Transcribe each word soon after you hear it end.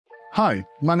Hi,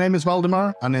 my name is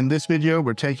Valdemar, and in this video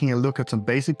we're taking a look at some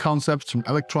basic concepts from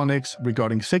electronics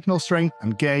regarding signal strength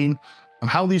and gain, and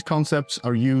how these concepts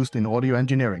are used in audio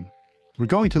engineering. We're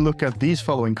going to look at these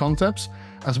following concepts,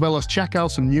 as well as check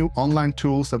out some new online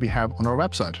tools that we have on our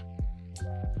website.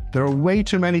 There are way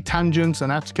too many tangents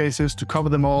and edge cases to cover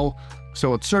them all,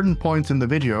 so at certain points in the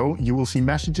video you will see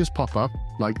messages pop up,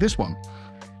 like this one.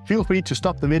 Feel free to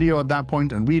stop the video at that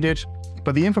point and read it,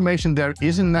 but the information there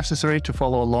isn't necessary to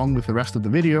follow along with the rest of the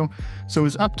video, so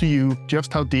it's up to you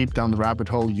just how deep down the rabbit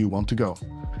hole you want to go.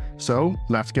 So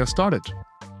let's get started.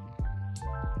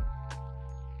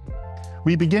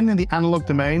 We begin in the analog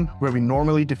domain, where we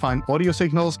normally define audio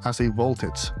signals as a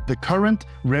voltage. The current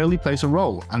rarely plays a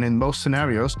role, and in most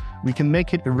scenarios, we can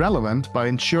make it irrelevant by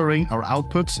ensuring our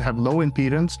outputs have low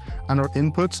impedance and our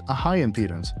inputs a high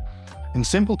impedance. In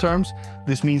simple terms,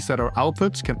 this means that our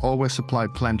outputs can always supply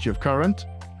plenty of current,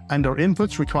 and our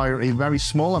inputs require a very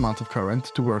small amount of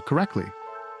current to work correctly.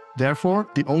 Therefore,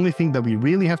 the only thing that we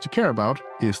really have to care about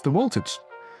is the voltage.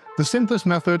 The simplest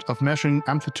method of measuring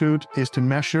amplitude is to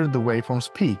measure the waveform's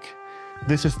peak.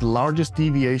 This is the largest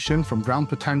deviation from ground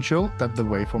potential that the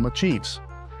waveform achieves.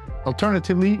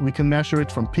 Alternatively, we can measure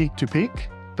it from peak to peak,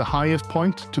 the highest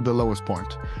point to the lowest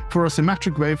point. For a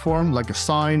symmetric waveform like a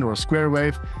sine or a square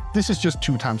wave, this is just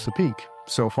 2 times the peak.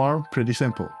 So far, pretty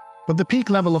simple. But the peak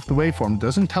level of the waveform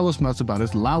doesn't tell us much about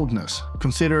its loudness.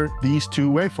 Consider these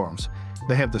two waveforms.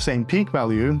 They have the same peak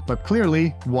value, but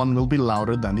clearly one will be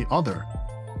louder than the other.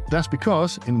 That's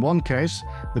because, in one case,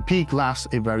 the peak lasts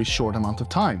a very short amount of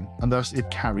time, and thus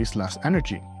it carries less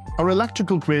energy. Our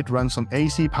electrical grid runs on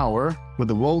AC power, where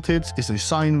the voltage is a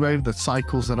sine wave that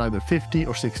cycles at either 50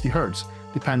 or 60 Hz,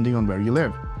 depending on where you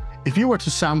live. If you were to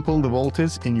sample the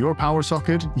voltage in your power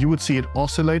socket, you would see it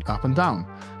oscillate up and down.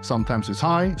 Sometimes it's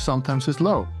high, sometimes it's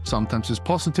low, sometimes it's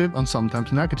positive and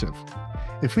sometimes negative.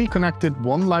 If we connected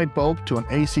one light bulb to an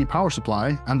AC power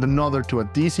supply and another to a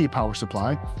DC power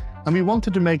supply, and we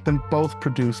wanted to make them both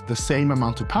produce the same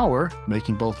amount of power,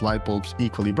 making both light bulbs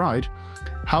equally bright,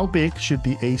 how big should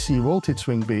the AC voltage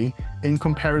swing be in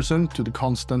comparison to the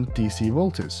constant DC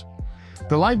voltage?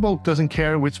 The light bulb doesn't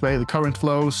care which way the current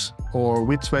flows or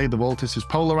which way the voltage is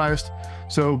polarized,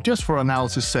 so just for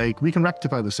analysis' sake, we can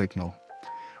rectify the signal.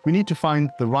 We need to find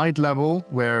the right level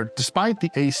where, despite the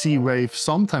AC wave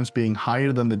sometimes being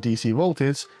higher than the DC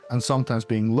voltage and sometimes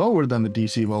being lower than the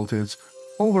DC voltage,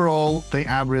 overall, they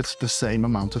average the same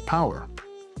amount of power.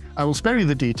 I will spare you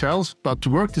the details, but to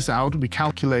work this out, we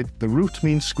calculate the root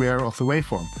mean square of the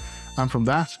waveform, and from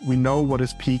that, we know what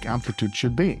its peak amplitude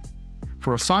should be.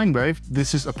 For a sine wave,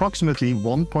 this is approximately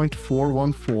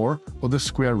 1.414 or the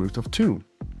square root of 2.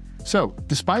 So,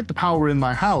 despite the power in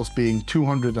my house being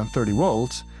 230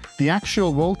 volts, the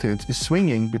actual voltage is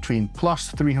swinging between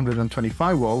plus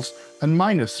 325 volts and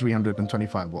minus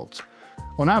 325 volts.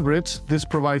 On average, this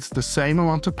provides the same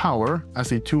amount of power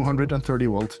as a 230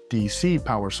 volt DC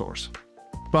power source.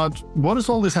 But what does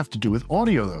all this have to do with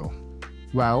audio though?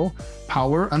 Well,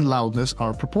 power and loudness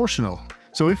are proportional.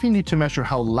 So if you need to measure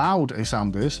how loud a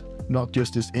sound is, not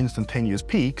just its instantaneous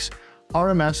peaks,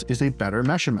 RMS is a better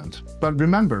measurement. But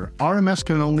remember, RMS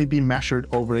can only be measured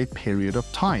over a period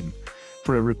of time.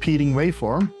 For a repeating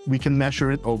waveform, we can measure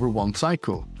it over one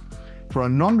cycle. For a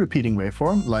non-repeating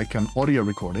waveform, like an audio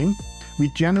recording, we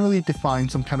generally define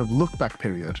some kind of look-back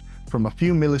period, from a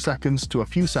few milliseconds to a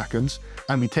few seconds,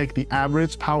 and we take the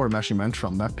average power measurement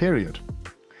from that period.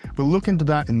 We'll look into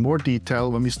that in more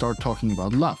detail when we start talking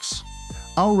about LUFS.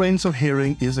 Our range of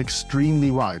hearing is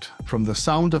extremely wide, from the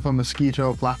sound of a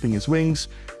mosquito flapping its wings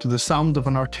to the sound of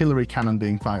an artillery cannon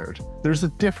being fired. There's a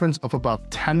difference of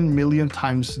about 10 million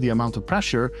times the amount of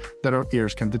pressure that our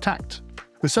ears can detect.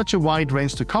 With such a wide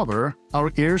range to cover,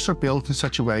 our ears are built in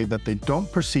such a way that they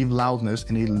don't perceive loudness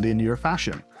in a linear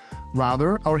fashion.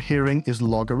 Rather, our hearing is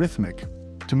logarithmic.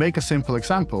 To make a simple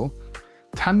example,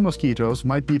 10 mosquitoes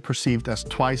might be perceived as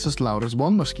twice as loud as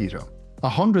 1 mosquito.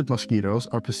 100 mosquitoes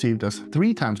are perceived as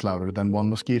 3 times louder than 1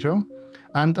 mosquito,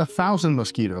 and 1,000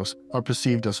 mosquitoes are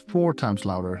perceived as 4 times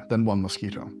louder than 1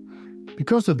 mosquito.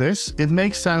 Because of this, it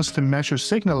makes sense to measure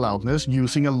signal loudness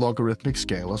using a logarithmic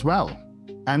scale as well.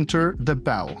 Enter the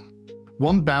bell.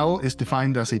 1 bell is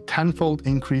defined as a 10-fold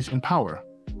increase in power.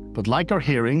 But like our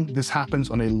hearing, this happens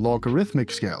on a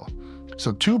logarithmic scale.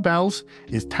 So 2 bells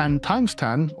is 10 times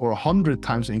 10 or 100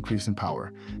 times increase in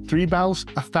power. 3 bells,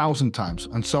 1,000 times,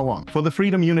 and so on. For the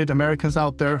Freedom Unit Americans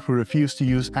out there who refuse to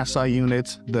use SI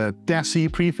units, the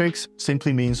deci prefix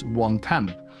simply means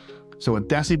 1/10. So a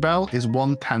decibel is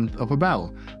 1/10 of a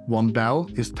bell. 1 bell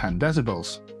is 10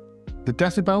 decibels. The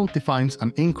decibel defines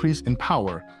an increase in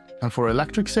power, and for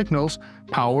electric signals,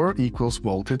 power equals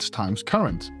voltage times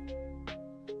current.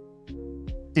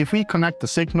 If we connect the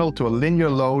signal to a linear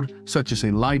load, such as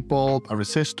a light bulb, a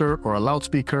resistor, or a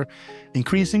loudspeaker,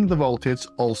 increasing the voltage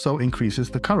also increases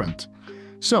the current.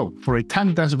 So, for a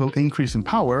 10 decibel increase in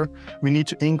power, we need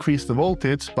to increase the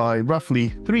voltage by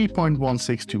roughly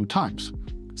 3.162 times.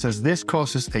 Since this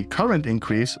causes a current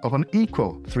increase of an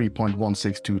equal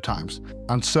 3.162 times.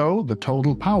 And so, the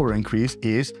total power increase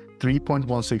is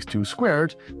 3.162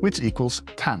 squared, which equals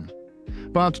 10.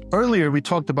 But earlier we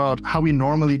talked about how we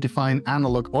normally define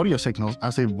analog audio signals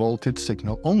as a voltage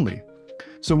signal only.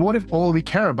 So what if all we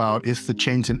care about is the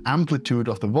change in amplitude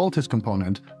of the voltage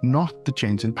component, not the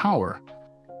change in power?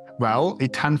 Well, a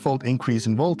 10-fold increase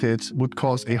in voltage would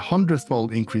cause a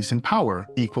 100-fold increase in power,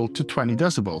 equal to 20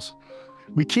 decibels.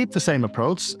 We keep the same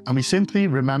approach, and we simply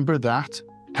remember that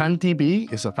 10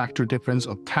 dB is a factor difference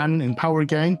of 10 in power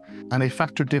gain, and a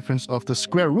factor difference of the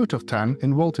square root of 10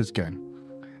 in voltage gain.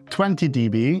 20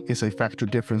 dB is a factor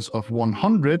difference of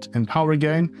 100 in power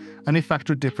gain, and a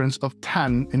factor difference of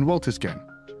 10 in voltage gain.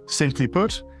 Simply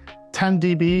put, 10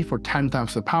 dB for 10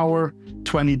 times the power,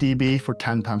 20 dB for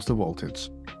 10 times the voltage.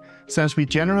 Since we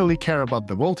generally care about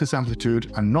the voltage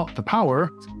amplitude and not the power,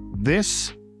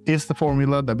 this is the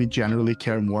formula that we generally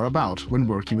care more about when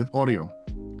working with audio.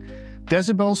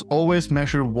 Decibels always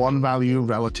measure one value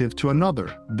relative to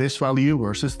another, this value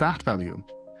versus that value.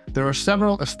 There are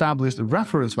several established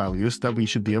reference values that we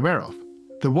should be aware of.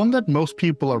 The one that most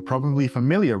people are probably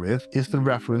familiar with is the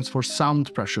reference for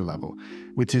sound pressure level,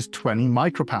 which is 20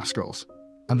 micropascals.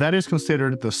 And that is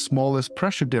considered the smallest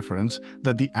pressure difference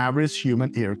that the average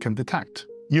human ear can detect.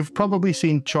 You've probably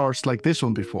seen charts like this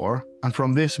one before, and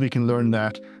from this we can learn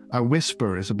that a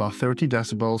whisper is about 30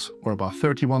 decibels, or about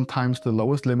 31 times the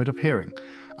lowest limit of hearing.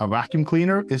 A vacuum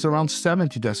cleaner is around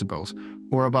 70 decibels,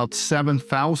 or about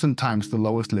 7,000 times the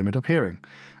lowest limit of hearing.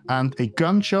 And a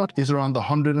gunshot is around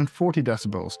 140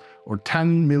 decibels, or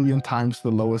 10 million times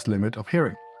the lowest limit of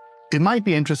hearing. It might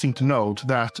be interesting to note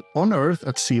that on Earth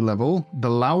at sea level, the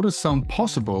loudest sound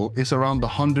possible is around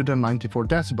 194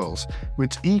 decibels,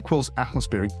 which equals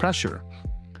atmospheric pressure.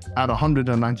 At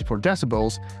 194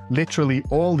 decibels, literally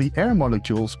all the air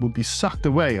molecules would be sucked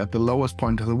away at the lowest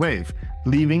point of the wave,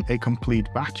 leaving a complete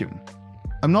vacuum.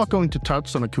 I'm not going to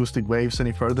touch on acoustic waves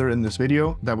any further in this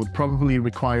video. That would probably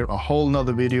require a whole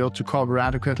nother video to cover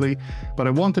adequately, but I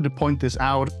wanted to point this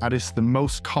out as it's the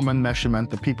most common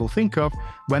measurement that people think of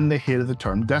when they hear the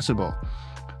term decibel.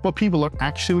 What people are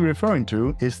actually referring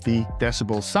to is the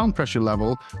decibel sound pressure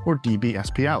level, or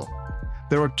dBSPL.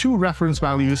 There are two reference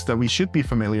values that we should be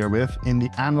familiar with in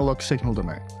the analog signal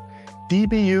domain.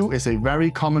 dBu is a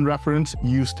very common reference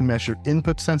used to measure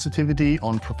input sensitivity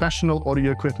on professional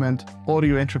audio equipment,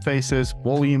 audio interfaces,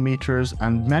 volume meters,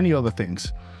 and many other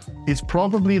things. It's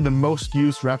probably the most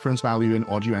used reference value in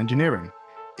audio engineering.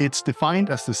 It's defined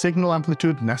as the signal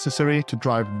amplitude necessary to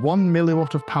drive 1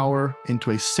 milliwatt of power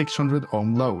into a 600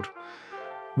 ohm load.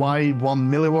 Why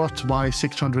 1 milliwatt? Why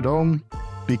 600 ohm?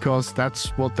 Because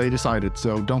that's what they decided,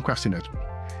 so don't question it.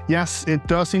 Yes, it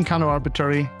does seem kind of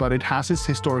arbitrary, but it has its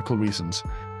historical reasons.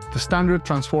 The standard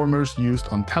transformers used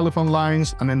on telephone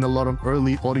lines and in a lot of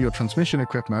early audio transmission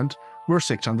equipment were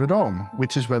 600 ohm,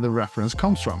 which is where the reference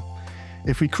comes from.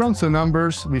 If we crunch the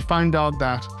numbers, we find out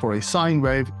that for a sine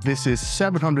wave, this is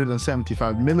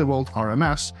 775 millivolt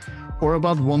RMS, or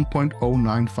about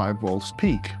 1.095 volts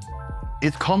peak.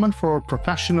 It's common for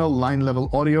professional line-level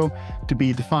audio to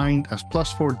be defined as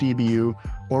 +4 dBu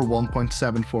or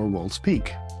 1.74 volts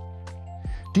peak.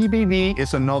 dBV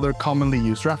is another commonly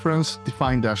used reference,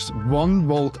 defined as 1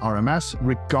 volt RMS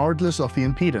regardless of the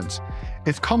impedance.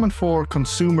 It's common for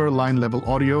consumer line-level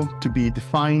audio to be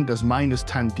defined as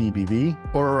 -10 dBV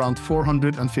or around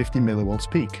 450 millivolts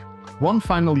peak. One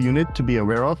final unit to be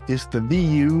aware of is the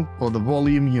VU, or the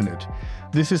volume unit.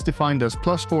 This is defined as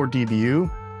 +4 dBu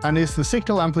and is the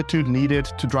signal amplitude needed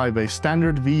to drive a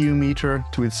standard VU meter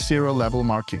to its 0 level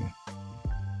marking.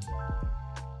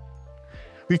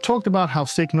 We've talked about how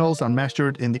signals are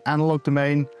measured in the analog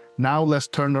domain. Now let's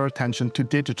turn our attention to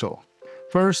digital.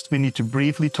 First, we need to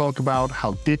briefly talk about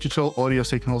how digital audio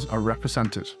signals are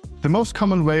represented. The most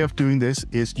common way of doing this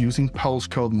is using pulse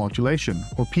code modulation,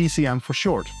 or PCM for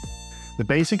short. The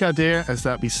basic idea is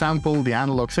that we sample the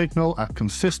analog signal at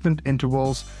consistent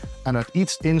intervals, and at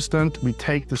each instant we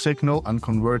take the signal and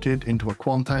convert it into a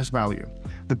quantized value.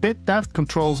 The bit depth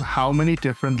controls how many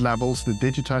different levels the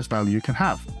digitized value can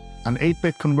have. An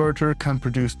 8-bit converter can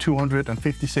produce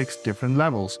 256 different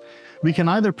levels. We can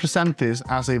either present this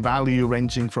as a value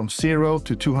ranging from 0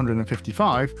 to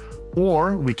 255,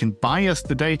 or we can bias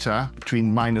the data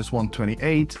between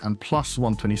 -128 and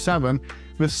 +127,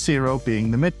 with 0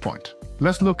 being the midpoint.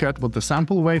 Let's look at what the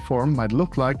sample waveform might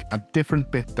look like at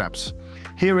different bit depths.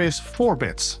 Here is 4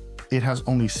 bits. It has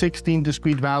only 16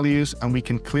 discrete values, and we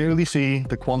can clearly see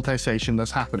the quantization that's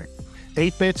happening.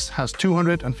 8 bits has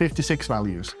 256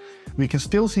 values. We can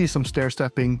still see some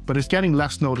stair-stepping, but it's getting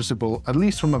less noticeable, at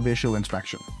least from a visual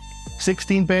inspection.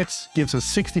 16 bits gives us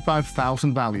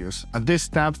 65,000 values. At this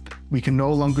depth, we can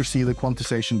no longer see the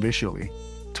quantization visually.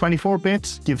 24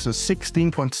 bits gives us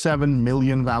 16.7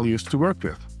 million values to work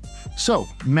with. So,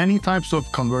 many types of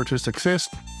converters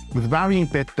exist with varying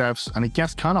bit depths, and it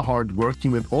gets kind of hard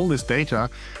working with all this data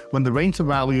when the range of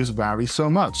values vary so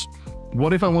much.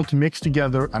 What if I want to mix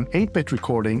together an 8-bit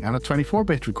recording and a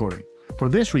 24-bit recording? For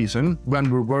this reason,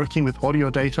 when we're working with audio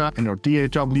data in our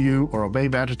DAW or a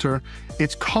wave editor,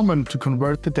 it's common to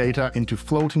convert the data into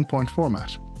floating point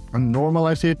format and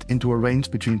normalize it into a range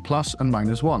between plus and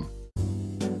minus 1.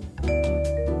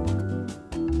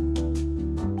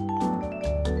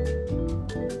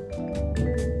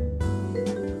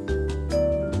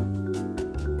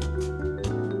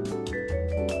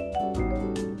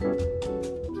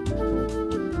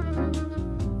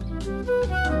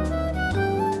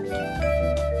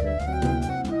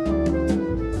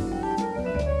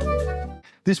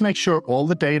 This makes sure all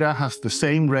the data has the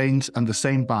same range and the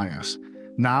same bias.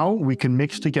 Now we can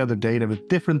mix together data with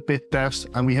different bit depths,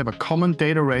 and we have a common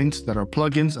data range that our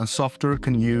plugins and software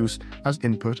can use as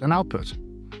input and output.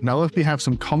 Now that we have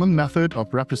some common method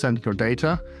of representing our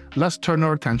data, let's turn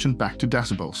our attention back to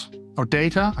decibels. Our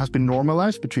data has been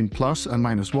normalized between plus and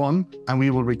minus 1, and we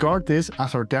will regard this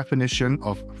as our definition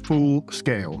of full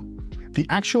scale. The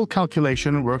actual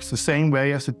calculation works the same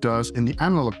way as it does in the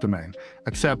analog domain,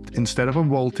 except instead of a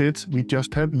voltage, we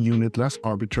just have unitless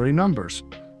arbitrary numbers.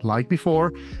 Like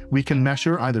before, we can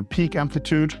measure either peak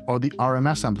amplitude or the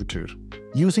RMS amplitude.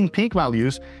 Using peak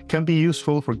values can be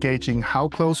useful for gauging how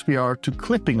close we are to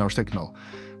clipping our signal,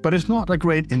 but it's not a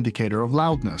great indicator of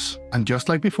loudness. And just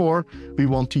like before, we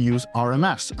want to use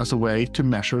RMS as a way to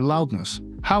measure loudness.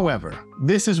 However,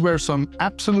 this is where some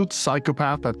absolute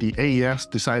psychopath at the AES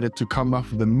decided to come up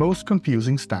with the most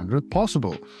confusing standard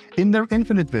possible. In their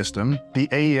infinite wisdom, the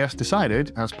AES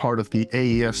decided, as part of the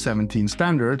AES 17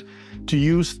 standard, to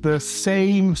use the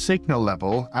same signal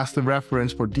level as the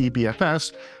reference for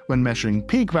dBFS when measuring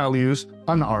peak values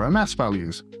and RMS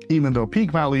values, even though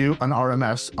peak value and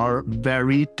RMS are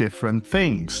very different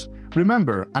things.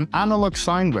 Remember, an analog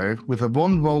sine wave with a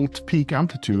 1 volt peak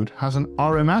amplitude has an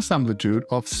RMS amplitude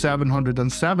of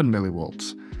 707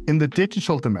 millivolts. In the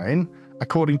digital domain,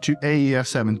 according to AES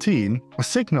 17, a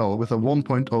signal with a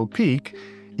 1.0 peak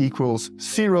equals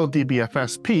 0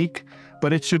 dBFS peak,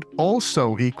 but it should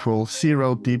also equal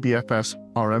 0 dBFS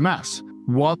RMS.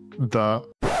 What the?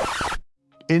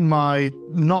 In my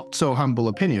not so humble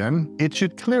opinion, it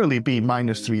should clearly be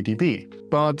minus 3 dB,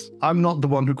 but I'm not the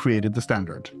one who created the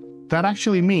standard. That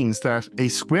actually means that a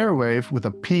square wave with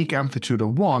a peak amplitude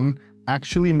of 1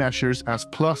 actually measures as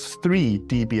plus 3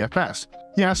 dBFS.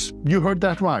 Yes, you heard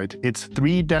that right. It's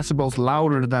 3 decibels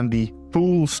louder than the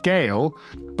full scale,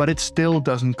 but it still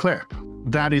doesn't clip.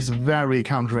 That is very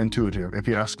counterintuitive, if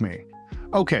you ask me.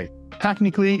 Okay,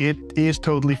 technically it is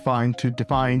totally fine to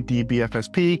define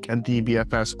dBFS peak and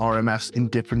dBFS RMS in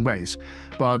different ways,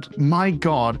 but my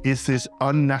god, is this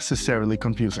unnecessarily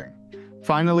confusing.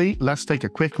 Finally, let's take a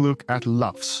quick look at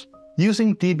LUFS.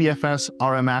 Using dBFS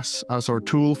RMS as our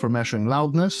tool for measuring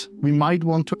loudness, we might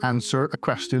want to answer a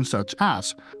question such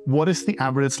as, what is the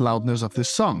average loudness of this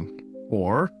song?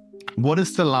 Or, what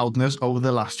is the loudness over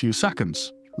the last few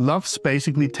seconds? LUFS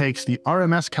basically takes the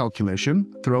RMS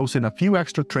calculation, throws in a few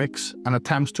extra tricks, and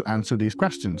attempts to answer these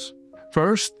questions.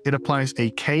 First, it applies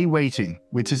a K weighting,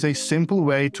 which is a simple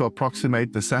way to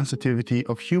approximate the sensitivity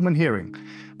of human hearing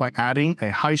by adding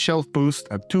a high shelf boost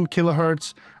at 2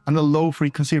 kHz and a low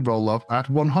frequency roll-off at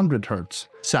 100 Hz.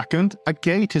 Second, a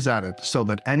gate is added so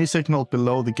that any signal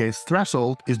below the gate's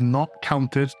threshold is not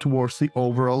counted towards the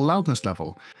overall loudness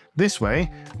level. This way,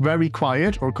 very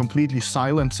quiet or completely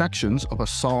silent sections of a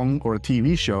song or a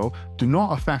TV show do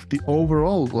not affect the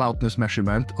overall loudness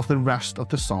measurement of the rest of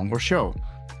the song or show.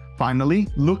 Finally,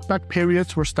 look-back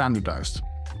periods were standardized.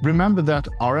 Remember that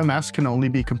RMS can only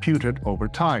be computed over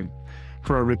time.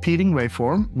 For a repeating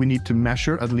waveform, we need to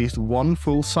measure at least one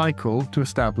full cycle to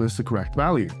establish the correct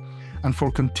value. And for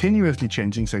continuously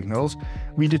changing signals,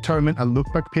 we determine a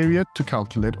look-back period to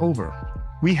calculate over.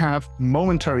 We have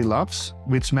momentary LUFS,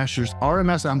 which measures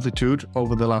RMS amplitude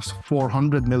over the last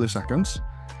 400 milliseconds.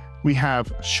 We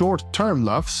have short-term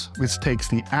LUFS, which takes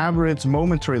the average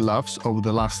momentary LUFS over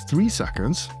the last 3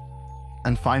 seconds.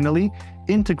 And finally,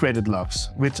 integrated LUFS,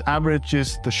 which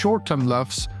averages the short-term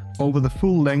LUFS over the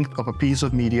full length of a piece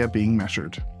of media being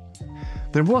measured.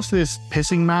 There was this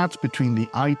pissing match between the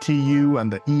ITU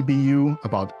and the EBU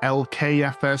about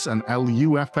LKFS and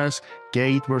LUFS,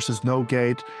 gate versus no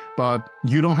gate, but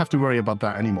you don't have to worry about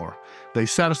that anymore. They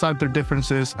set aside their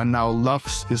differences and now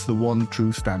LUFS is the one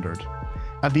true standard.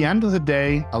 At the end of the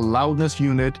day, a loudness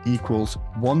unit equals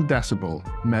 1 decibel,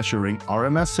 measuring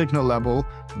RMS signal level,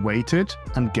 weighted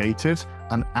and gated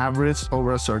and averaged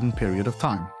over a certain period of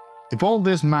time. If all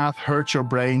this math hurts your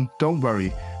brain, don't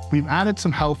worry. We've added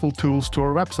some helpful tools to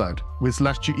our website, which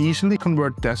lets you easily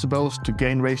convert decibels to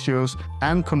gain ratios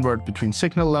and convert between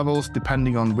signal levels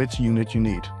depending on which unit you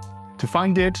need. To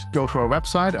find it, go to our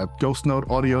website at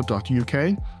ghostnoteaudio.uk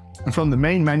and from the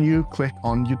main menu, click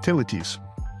on Utilities.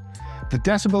 The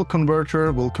decibel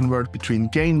converter will convert between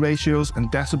gain ratios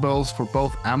and decibels for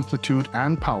both amplitude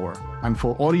and power. And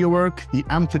for audio work, the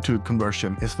amplitude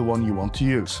conversion is the one you want to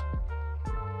use.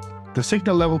 The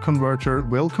signal level converter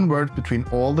will convert between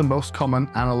all the most common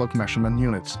analog measurement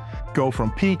units. Go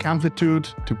from peak amplitude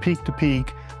to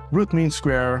peak, root mean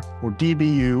square, or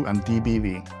dBu and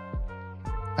dBV.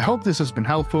 I hope this has been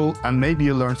helpful and maybe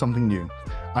you learned something new.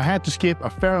 I had to skip a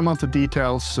fair amount of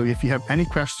details, so if you have any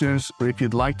questions or if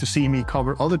you'd like to see me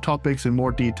cover other topics in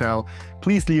more detail,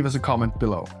 please leave us a comment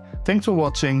below. Thanks for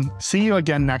watching. See you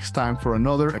again next time for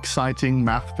another exciting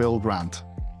math-filled rant.